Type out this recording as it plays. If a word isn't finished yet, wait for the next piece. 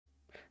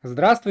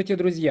Здравствуйте,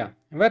 друзья!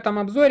 В этом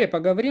обзоре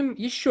поговорим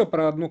еще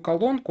про одну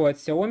колонку от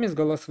Xiaomi с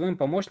голосовым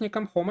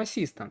помощником Home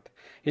Assistant,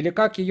 или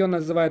как ее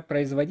называет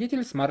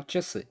производитель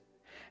смарт-часы.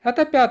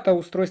 Это пятое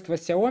устройство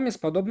Xiaomi с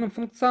подобным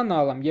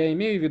функционалом, я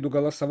имею в виду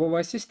голосового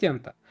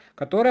ассистента,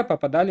 которые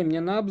попадали мне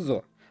на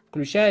обзор,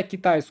 включая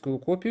китайскую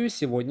копию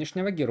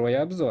сегодняшнего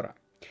героя обзора.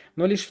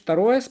 Но лишь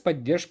второе с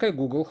поддержкой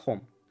Google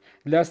Home.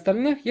 Для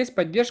остальных есть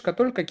поддержка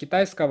только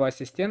китайского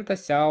ассистента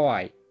Xiao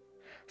Ai.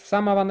 С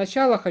самого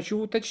начала хочу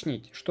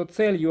уточнить, что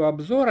целью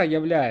обзора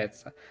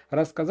является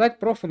рассказать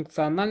про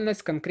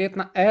функциональность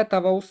конкретно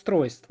этого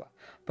устройства.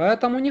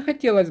 Поэтому не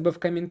хотелось бы в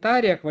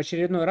комментариях в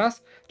очередной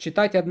раз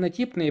читать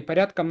однотипные и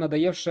порядком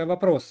надоевшие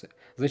вопросы.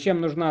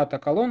 Зачем нужна эта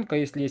колонка,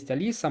 если есть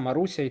Алиса,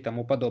 Маруся и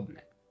тому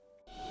подобное.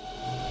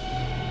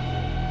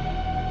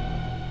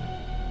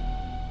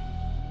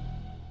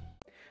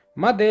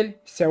 Модель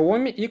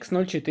Xiaomi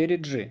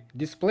X04G.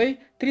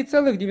 Дисплей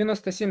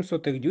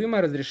 3,97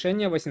 дюйма,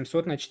 разрешение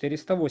 800 на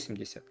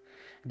 480.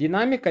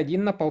 Динамик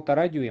 1 на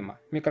 1,5 дюйма.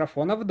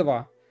 Микрофонов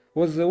 2.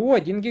 ОЗУ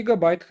 1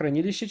 ГБ,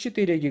 хранилище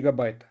 4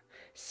 ГБ.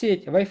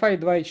 Сеть Wi-Fi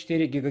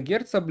 2,4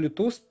 ГГц,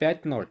 Bluetooth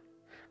 5.0.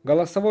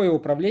 Голосовое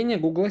управление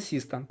Google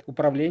Assistant.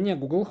 Управление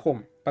Google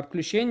Home.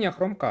 Подключение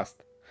Chromecast.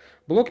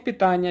 Блок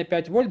питания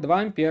 5 вольт 2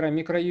 ампера,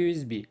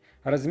 микро-USB.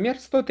 Размер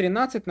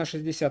 113 на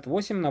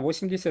 68 на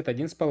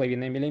 81,5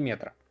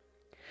 мм.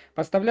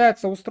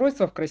 Поставляется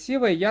устройство в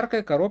красивой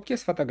яркой коробке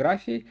с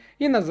фотографией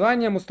и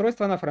названием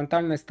устройства на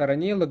фронтальной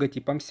стороне и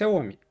логотипом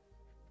Xiaomi.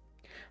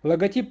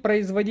 Логотип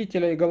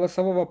производителя и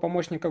голосового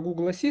помощника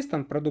Google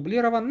Assistant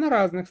продублирован на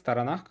разных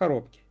сторонах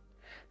коробки.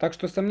 Так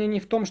что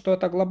сомнений в том, что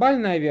это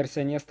глобальная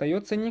версия, не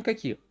остается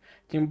никаких.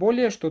 Тем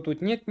более, что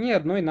тут нет ни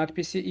одной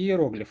надписи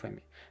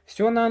иероглифами.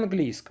 Все на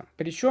английском.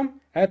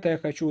 Причем, это я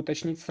хочу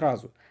уточнить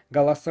сразу,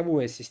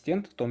 голосовой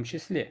ассистент в том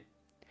числе.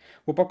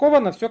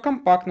 Упаковано все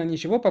компактно,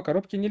 ничего по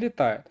коробке не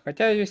летает.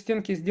 Хотя ее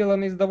стенки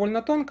сделаны из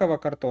довольно тонкого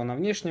картона,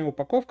 внешняя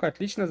упаковка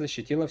отлично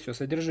защитила все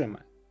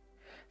содержимое.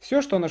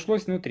 Все, что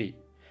нашлось внутри.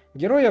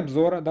 Герой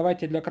обзора,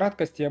 давайте для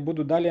краткости я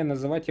буду далее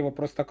называть его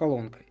просто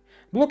колонкой.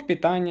 Блок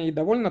питания и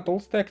довольно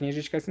толстая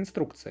книжечка с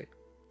инструкцией.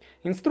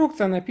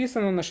 Инструкция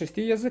написана на 6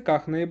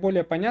 языках,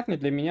 наиболее понятный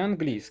для меня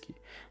английский.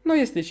 Но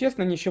если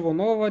честно, ничего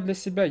нового для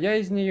себя я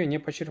из нее не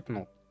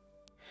почерпнул.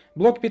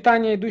 Блок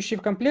питания, идущий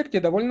в комплекте,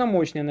 довольно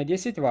мощный, на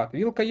 10 Вт.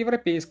 Вилка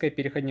европейская,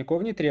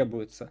 переходников не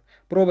требуется.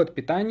 Провод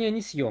питания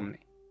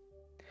несъемный.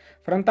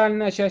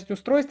 Фронтальная часть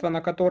устройства,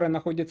 на которой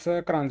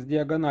находится экран с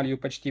диагональю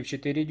почти в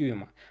 4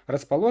 дюйма,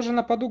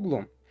 расположена под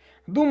углом.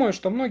 Думаю,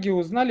 что многие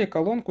узнали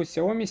колонку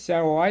Xiaomi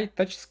Xiao Ai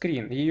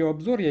Touchscreen. Ее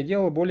обзор я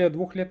делал более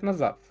 2 лет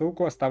назад,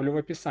 ссылку оставлю в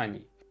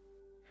описании.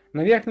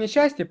 На верхней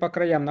части по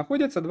краям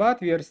находятся два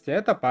отверстия,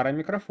 это пара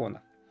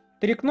микрофонов.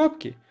 3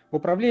 кнопки,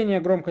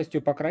 управление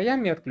громкостью по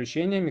краям и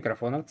отключение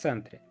микрофона в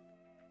центре.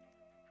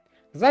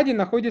 Сзади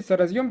находится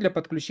разъем для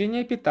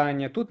подключения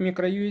питания, тут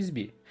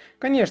микро-USB.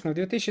 Конечно, в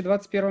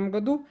 2021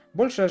 году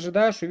больше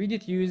ожидаешь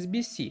увидеть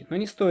USB-C, но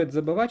не стоит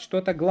забывать, что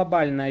это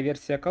глобальная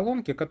версия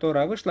колонки,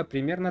 которая вышла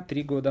примерно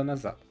 3 года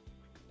назад.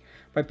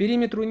 По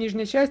периметру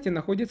нижней части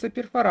находится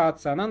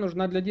перфорация, она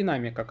нужна для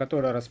динамика,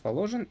 который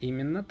расположен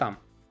именно там.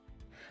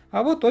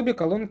 А вот обе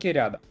колонки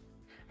рядом.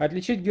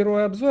 Отличить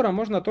героя обзора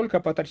можно только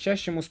по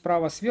торчащему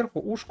справа сверху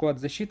ушку от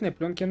защитной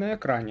пленки на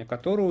экране,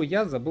 которую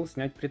я забыл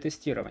снять при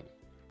тестировании.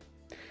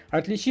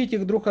 Отличить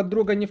их друг от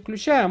друга не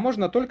включая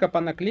можно только по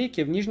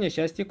наклейке в нижней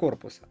части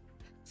корпуса.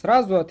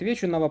 Сразу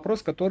отвечу на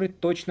вопрос, который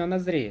точно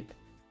назреет.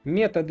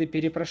 Методы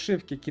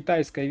перепрошивки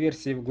китайской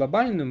версии в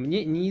глобальную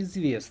мне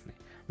неизвестны,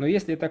 но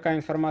если такая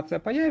информация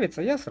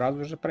появится, я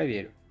сразу же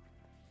проверю.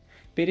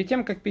 Перед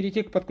тем, как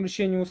перейти к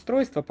подключению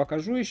устройства,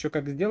 покажу еще,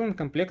 как сделан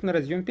комплектный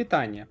разъем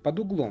питания, под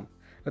углом.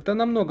 Это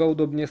намного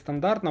удобнее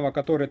стандартного,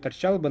 который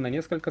торчал бы на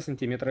несколько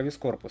сантиметров из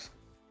корпуса.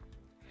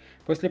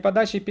 После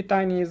подачи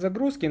питания и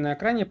загрузки на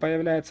экране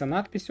появляется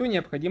надпись о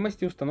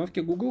необходимости установки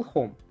Google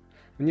Home.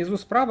 Внизу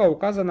справа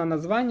указано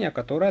название,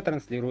 которое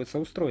транслируется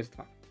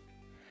устройством.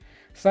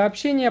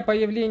 Сообщение о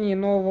появлении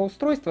нового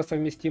устройства,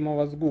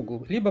 совместимого с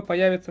Google, либо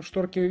появится в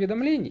шторке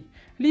уведомлений,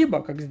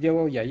 либо, как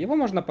сделал я, его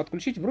можно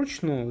подключить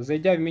вручную,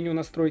 зайдя в меню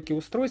настройки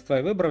устройства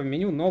и выбрав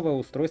меню «Новое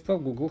устройство»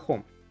 в Google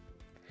Home.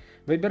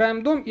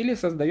 Выбираем дом или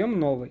создаем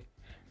новый.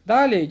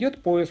 Далее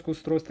идет поиск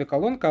устройства, и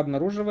колонка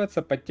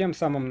обнаруживается под тем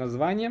самым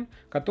названием,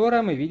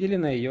 которое мы видели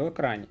на ее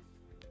экране.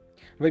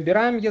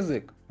 Выбираем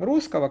язык.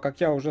 Русского,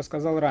 как я уже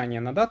сказал ранее,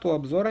 на дату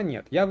обзора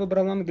нет, я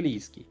выбрал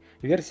английский,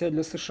 версия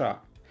для США.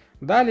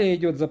 Далее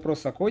идет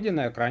запрос о коде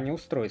на экране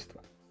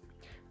устройства.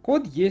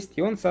 Код есть,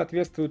 и он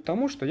соответствует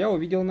тому, что я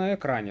увидел на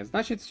экране,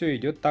 значит все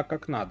идет так,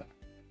 как надо.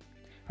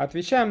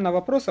 Отвечаем на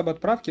вопрос об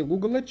отправке в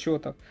Google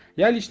отчетов,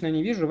 я лично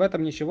не вижу в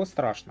этом ничего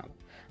страшного.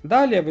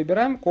 Далее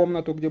выбираем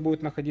комнату, где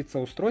будет находиться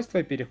устройство,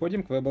 и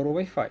переходим к выбору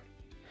Wi-Fi.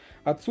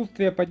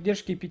 Отсутствие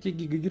поддержки 5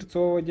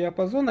 ГГц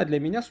диапазона для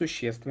меня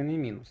существенный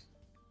минус.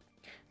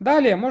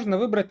 Далее можно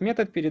выбрать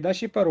метод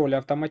передачи пароля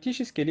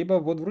автоматически либо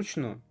ввод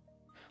вручную.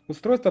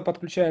 Устройство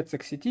подключается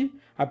к сети,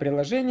 а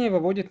приложение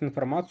выводит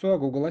информацию о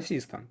Google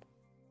Assistant.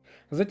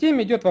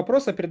 Затем идет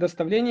вопрос о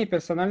предоставлении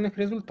персональных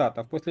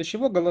результатов, после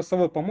чего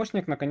голосовой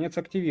помощник наконец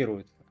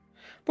активируется.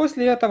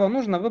 После этого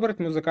нужно выбрать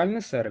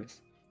музыкальный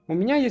сервис. У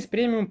меня есть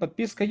премиум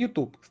подписка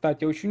YouTube,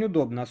 кстати, очень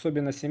удобно,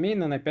 особенно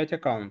семейно на 5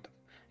 аккаунтов.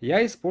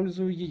 Я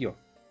использую ее.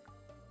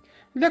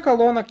 Для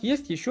колонок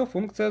есть еще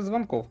функция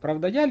звонков,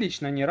 правда я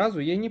лично ни разу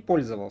ей не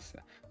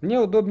пользовался. Мне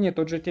удобнее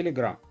тот же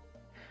Telegram.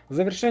 В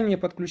завершении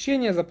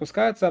подключения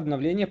запускается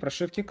обновление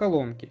прошивки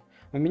колонки.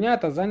 У меня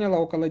это заняло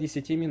около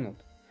 10 минут.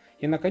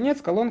 И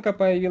наконец колонка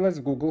появилась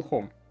в Google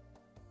Home.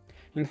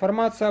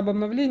 Информация об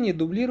обновлении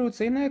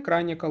дублируется и на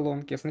экране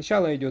колонки.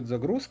 Сначала идет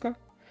загрузка,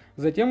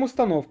 затем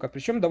установка,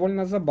 причем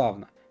довольно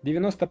забавно.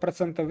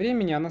 90%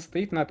 времени она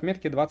стоит на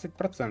отметке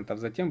 20%,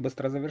 затем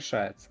быстро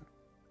завершается.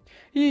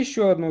 И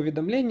еще одно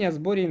уведомление о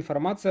сборе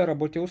информации о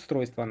работе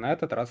устройства, на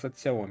этот раз от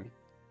Xiaomi.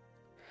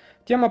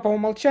 Тема по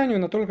умолчанию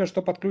на только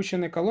что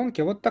подключенной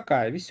колонке вот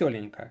такая,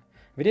 веселенькая.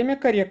 Время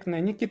корректное,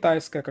 не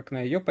китайское, как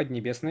на ее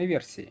поднебесной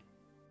версии.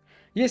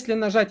 Если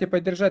нажать и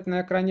подержать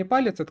на экране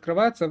палец,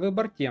 открывается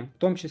выбор тем, в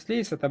том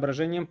числе и с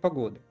отображением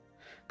погоды.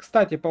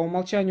 Кстати, по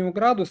умолчанию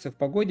градусы в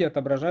погоде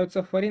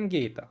отображаются в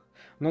фаренгейтах,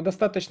 но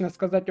достаточно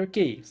сказать «Ок»,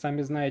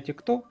 сами знаете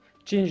кто,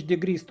 change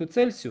degrees to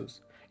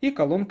Celsius, и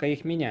колонка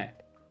их меняет.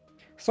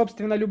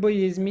 Собственно,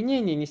 любые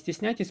изменения не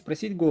стесняйтесь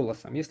спросить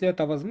голосом, если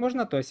это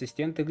возможно, то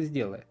ассистент их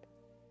сделает.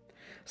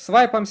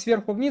 Свайпом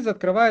сверху вниз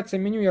открывается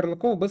меню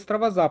ярлыков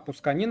быстрого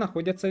запуска, они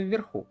находятся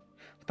вверху.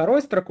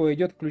 Второй строкой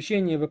идет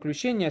включение и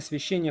выключение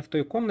освещения в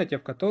той комнате,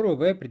 в которую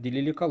вы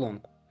определили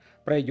колонку.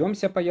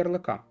 Пройдемся по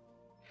ярлыкам.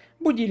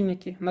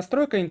 Будильники.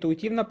 Настройка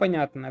интуитивно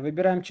понятная.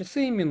 Выбираем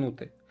часы и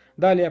минуты.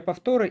 Далее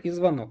повторы и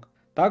звонок.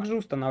 Также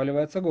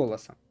устанавливается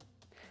голосом.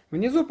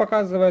 Внизу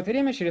показывает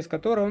время, через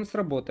которое он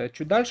сработает.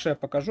 Чуть дальше я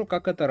покажу,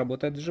 как это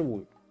работает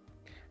вживую.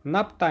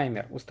 Nap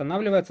таймер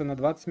устанавливается на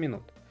 20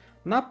 минут.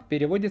 Nap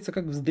переводится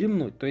как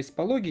вздремнуть, то есть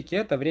по логике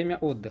это время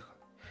отдыха.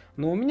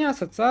 Но у меня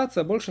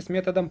ассоциация больше с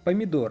методом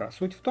помидора.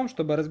 Суть в том,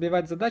 чтобы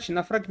разбивать задачи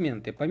на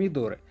фрагменты,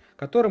 помидоры,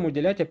 которым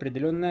уделять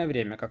определенное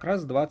время, как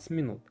раз 20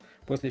 минут,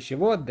 после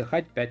чего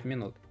отдыхать 5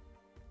 минут.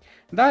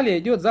 Далее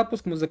идет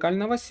запуск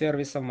музыкального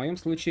сервиса, в моем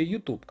случае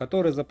YouTube,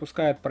 который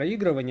запускает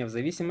проигрывание в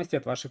зависимости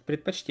от ваших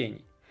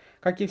предпочтений.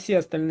 Как и все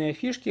остальные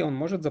фишки, он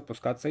может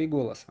запускаться и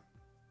голосом.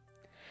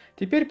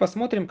 Теперь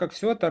посмотрим, как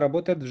все это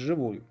работает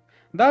вживую.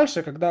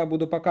 Дальше, когда я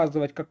буду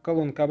показывать, как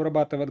колонка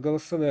обрабатывает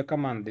голосовые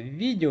команды в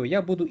видео,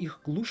 я буду их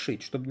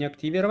глушить, чтобы не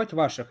активировать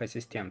ваших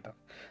ассистентов.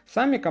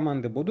 Сами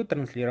команды будут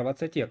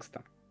транслироваться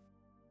текстом.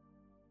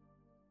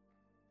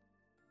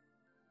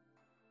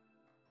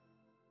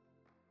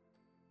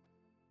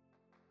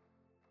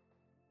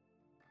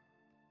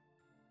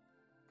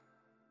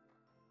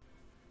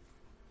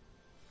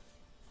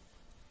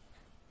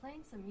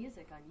 Playing some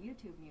music on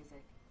YouTube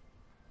Music.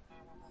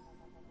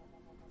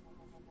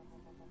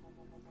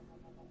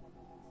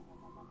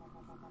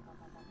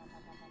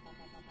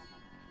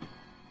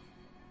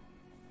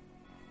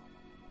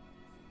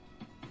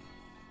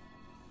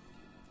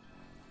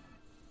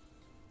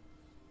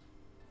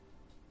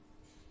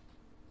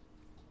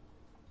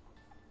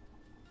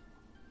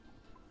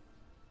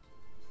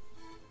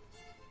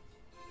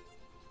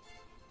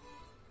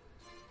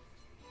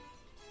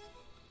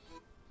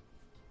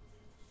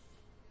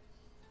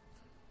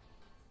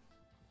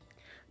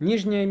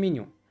 Нижнее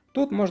меню.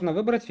 Тут можно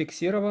выбрать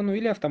фиксированную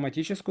или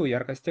автоматическую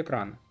яркость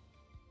экрана.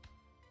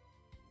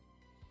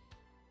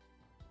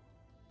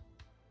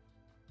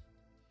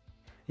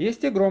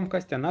 Есть и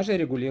громкость, она же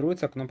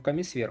регулируется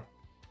кнопками сверху.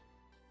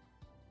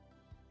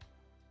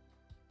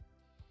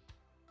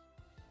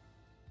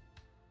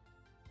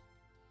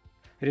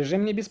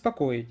 Режим не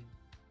беспокоить.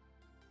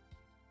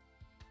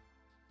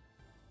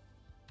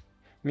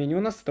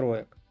 Меню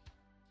настроек.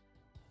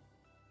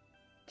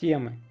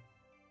 Темы.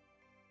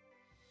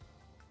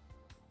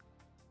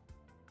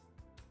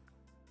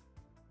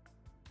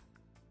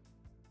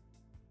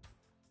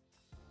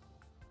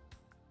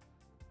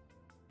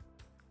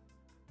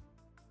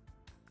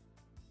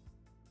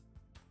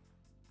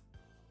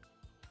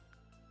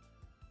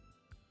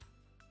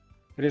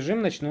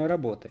 Режим ночной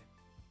работы.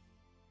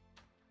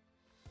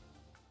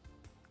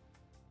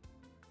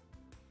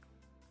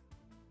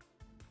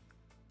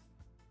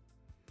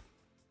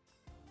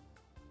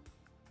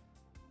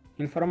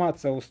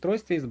 Информация о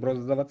устройстве и сброс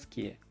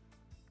заводские.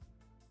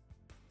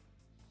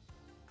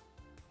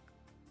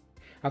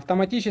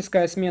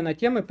 Автоматическая смена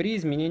темы при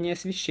изменении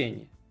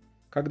освещения.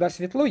 Когда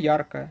светло —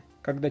 яркое,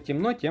 когда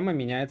темно — тема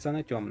меняется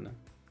на темную.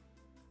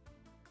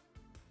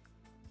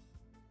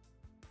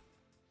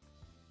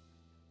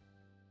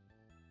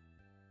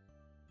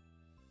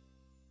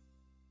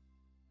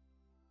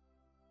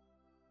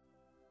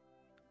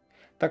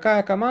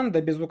 Такая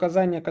команда без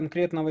указания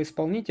конкретного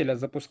исполнителя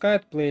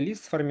запускает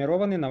плейлист,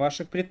 сформированный на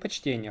ваших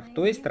предпочтениях,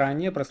 то есть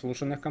ранее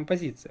прослушанных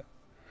композициях.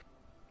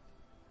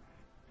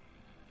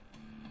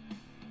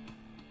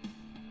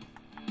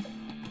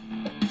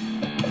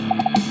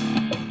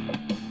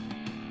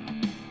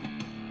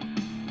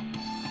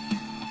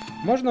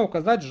 Можно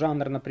указать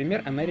жанр,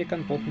 например,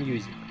 American Pop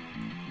Music.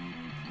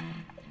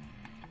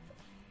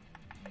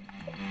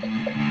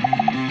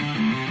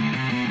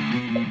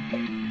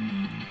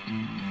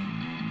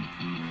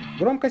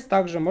 Громкость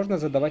также можно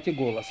задавать и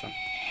голосом.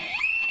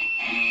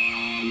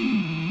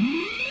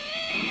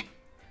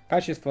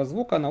 Качество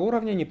звука на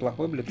уровне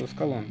неплохой Bluetooth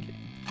колонки.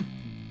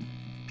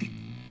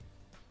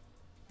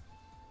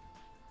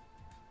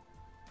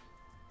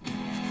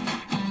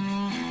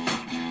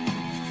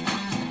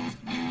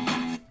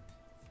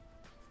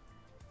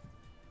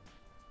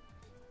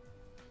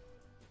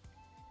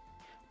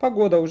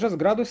 Погода уже с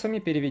градусами,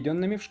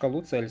 переведенными в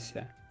шкалу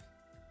Цельсия.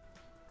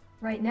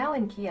 Right now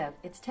in Kiev,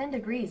 it's 10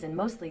 degrees and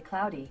mostly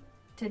cloudy.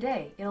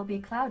 Today, it'll be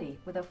cloudy,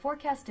 with a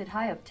forecasted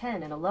high of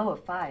 10 and a low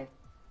of 5.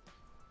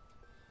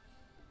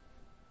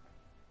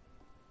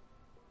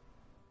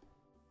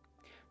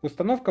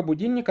 Установка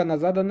будильника на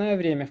заданное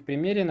время в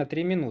примере на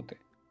 3 минуты.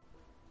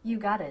 You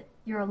got it.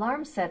 Your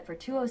alarm's set for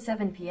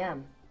 2:07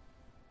 p.m.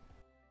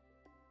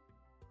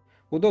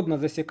 Удобно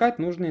засекать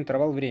нужный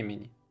интервал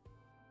времени.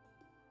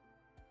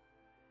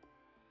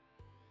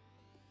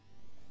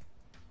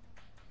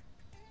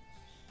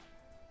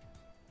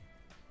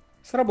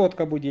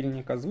 Сработка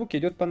будильника. Звук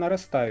идет по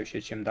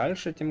нарастающей. Чем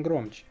дальше, тем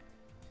громче.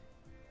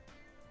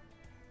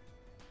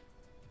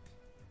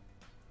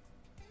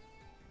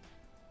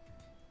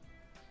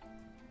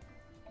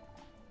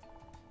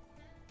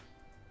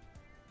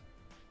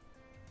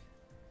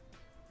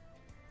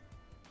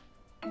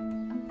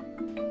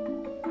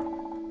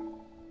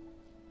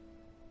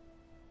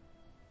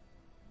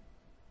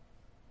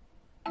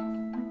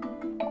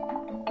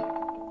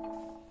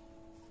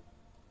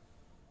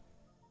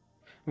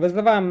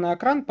 Вызываем на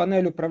экран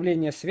панель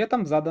управления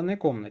светом в заданной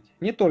комнате,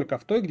 не только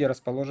в той, где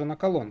расположена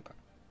колонка.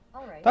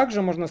 Alright.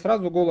 Также можно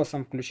сразу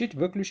голосом включить,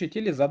 выключить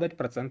или задать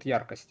процент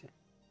яркости.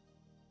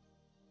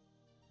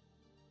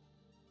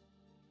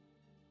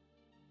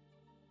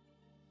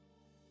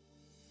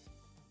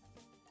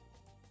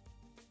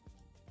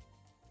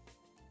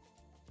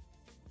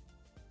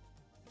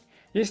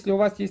 Если у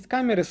вас есть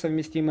камеры,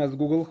 совместимые с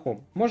Google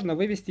Home, можно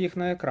вывести их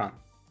на экран.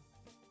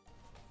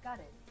 Got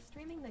it.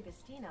 Streaming the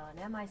Gastina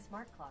on Mi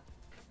Smart Clock.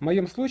 В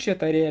моем случае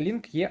это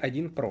Realink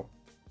E1 Pro.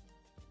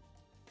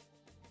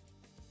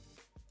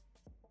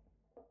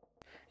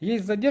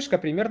 Есть задержка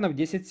примерно в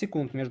 10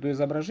 секунд между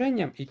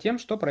изображением и тем,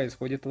 что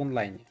происходит в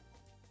онлайне.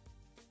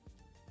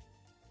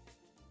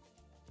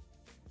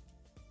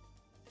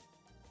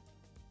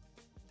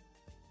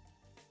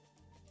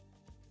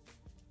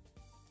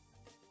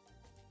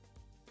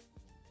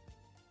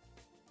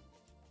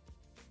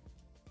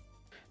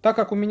 Так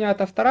как у меня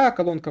это вторая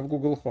колонка в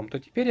Google Home, то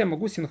теперь я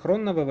могу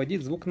синхронно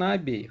выводить звук на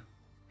обеих.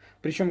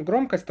 Причем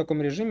громкость в таком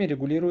режиме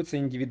регулируется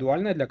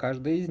индивидуально для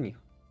каждой из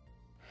них.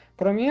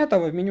 Кроме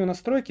этого, в меню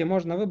настройки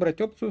можно выбрать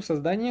опцию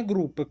создания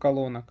группы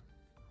колонок.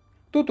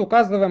 Тут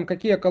указываем,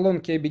 какие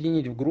колонки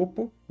объединить в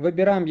группу,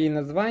 выбираем ей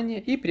название,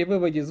 и при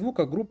выводе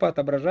звука группа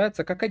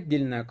отображается как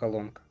отдельная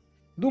колонка.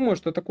 Думаю,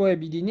 что такое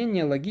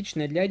объединение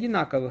логичное для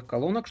одинаковых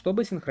колонок,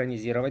 чтобы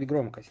синхронизировать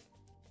громкость.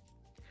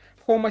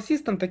 В Home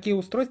Assistant такие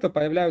устройства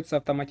появляются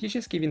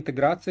автоматически в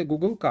интеграции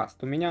Google Cast.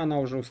 У меня она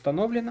уже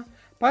установлена,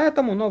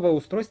 поэтому новое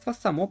устройство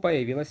само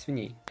появилось в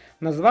ней.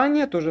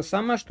 Название то же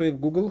самое, что и в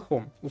Google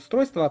Home.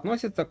 Устройство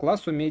относится к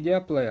классу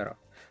медиаплееров.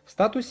 В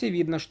статусе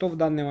видно, что в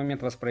данный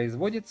момент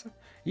воспроизводится.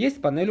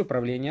 Есть панель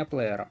управления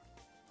плеером.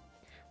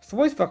 В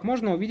свойствах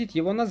можно увидеть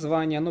его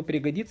название, оно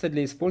пригодится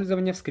для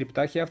использования в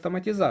скриптах и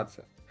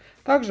автоматизации.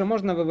 Также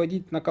можно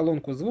выводить на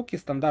колонку звуки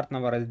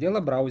стандартного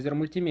раздела браузер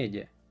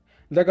мультимедиа.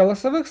 Для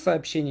голосовых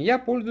сообщений я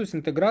пользуюсь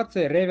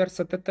интеграцией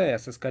реверса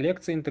TTS из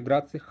коллекции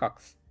интеграций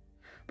Hacks.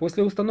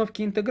 После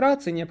установки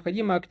интеграции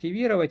необходимо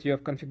активировать ее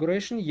в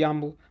Configuration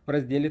YAML в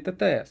разделе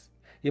TTS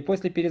и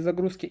после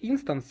перезагрузки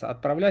инстанса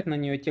отправлять на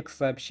нее текст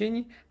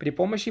сообщений при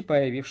помощи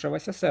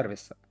появившегося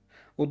сервиса.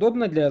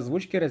 Удобно для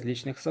озвучки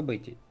различных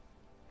событий.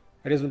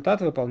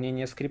 Результат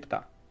выполнения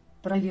скрипта.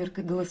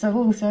 Проверка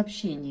голосового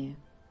сообщения.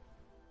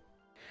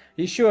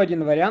 Еще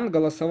один вариант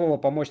голосового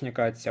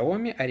помощника от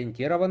Xiaomi,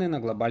 ориентированный на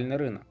глобальный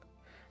рынок.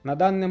 На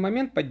данный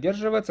момент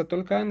поддерживается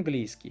только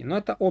английский, но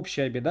это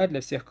общая беда для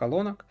всех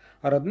колонок,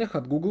 родных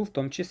от Google в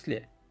том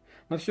числе.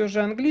 Но все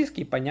же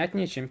английский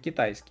понятнее, чем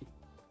китайский.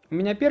 У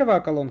меня первая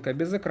колонка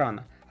без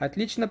экрана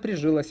отлично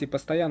прижилась и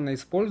постоянно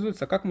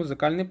используется как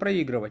музыкальный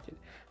проигрыватель,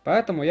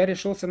 поэтому я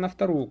решился на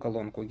вторую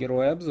колонку,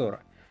 героя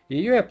обзора.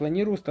 Ее я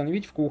планирую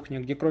установить в кухне,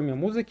 где кроме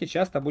музыки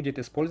часто будет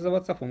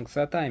использоваться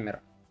функция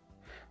таймера.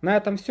 На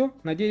этом все.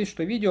 Надеюсь,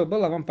 что видео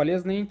было вам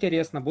полезно и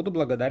интересно. Буду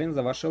благодарен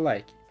за ваши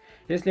лайки.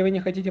 Если вы не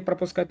хотите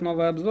пропускать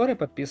новые обзоры,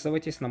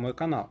 подписывайтесь на мой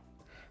канал.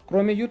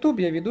 Кроме YouTube,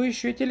 я веду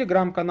еще и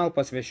телеграм-канал,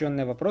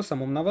 посвященный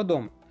вопросам умного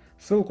дома.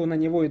 Ссылку на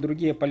него и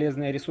другие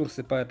полезные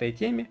ресурсы по этой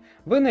теме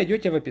вы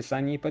найдете в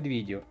описании под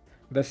видео.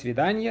 До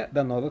свидания,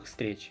 до новых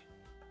встреч!